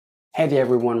Hey there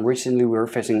everyone, recently we were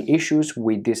facing issues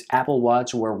with this Apple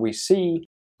Watch where we see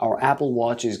our Apple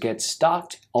Watches get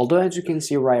stuck. Although as you can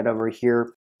see right over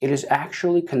here, it is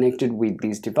actually connected with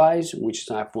this device, which is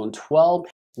iPhone 12,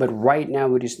 but right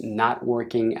now it is not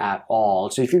working at all.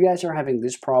 So if you guys are having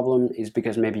this problem, it's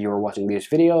because maybe you're watching this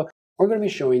video. We're going to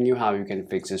be showing you how you can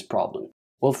fix this problem.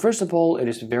 Well, first of all, it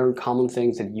is a very common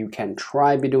thing that you can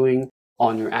try be doing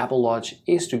on your Apple Watch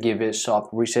is to give a soft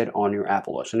reset on your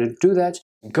Apple Watch. And to do that,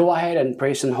 go ahead and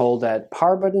press and hold that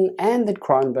power button and that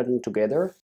crown button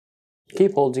together.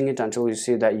 Keep holding it until you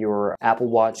see that your Apple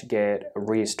Watch get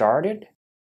restarted.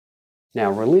 Now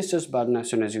release this button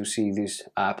as soon as you see this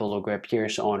Apple logo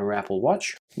appears on your Apple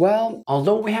Watch. Well,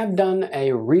 although we have done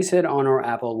a reset on our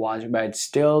Apple Watch, but it's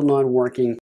still not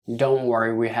working, don't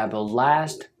worry, we have a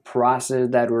last process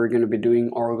that we're going to be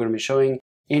doing or we're going to be showing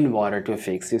in order to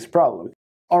fix this problem.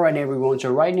 Alright everyone,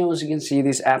 so right now as you can see,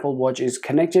 this Apple Watch is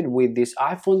connected with this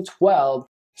iPhone 12.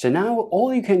 So now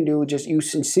all you can do, you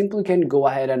simply can go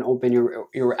ahead and open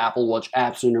your Apple Watch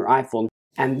apps on your iPhone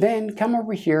and then come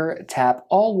over here, tap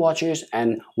all watches,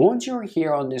 and once you're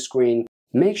here on the screen,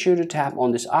 make sure to tap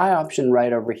on this eye option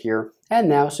right over here, and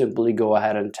now simply go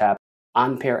ahead and tap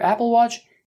Unpair Apple Watch,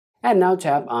 and now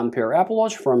tap Unpair Apple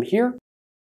Watch from here.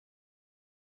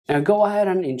 Now go ahead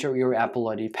and enter your Apple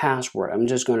ID password. I'm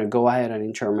just going to go ahead and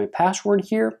enter my password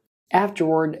here.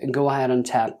 Afterward, go ahead and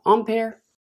tap Unpair.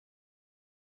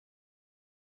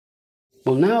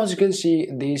 Well, now as you can see,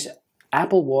 this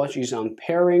Apple Watch is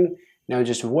unpairing. Now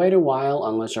just wait a while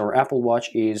unless our Apple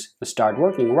Watch is start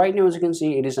working. Right now as you can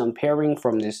see, it is unpairing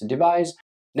from this device.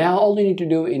 Now all you need to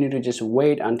do, you need to just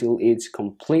wait until it's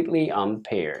completely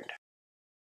unpaired.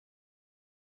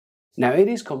 Now it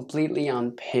is completely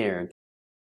unpaired.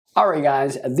 Alright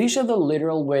guys, these are the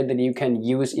literal way that you can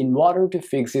use in order to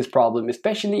fix this problem,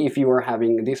 especially if you are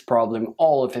having this problem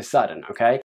all of a sudden,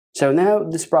 okay? So now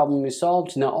this problem is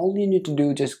solved. Now all you need to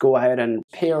do, just go ahead and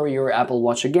pair your Apple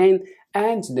Watch again,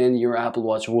 and then your Apple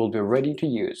Watch will be ready to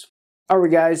use.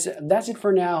 Alright guys, that's it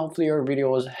for now. Hopefully your video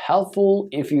was helpful.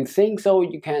 If you think so,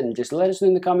 you can just let us know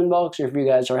in the comment box. If you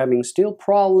guys are having still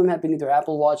problem happening with your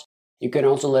Apple Watch, you can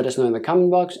also let us know in the comment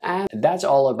box. And that's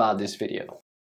all about this video.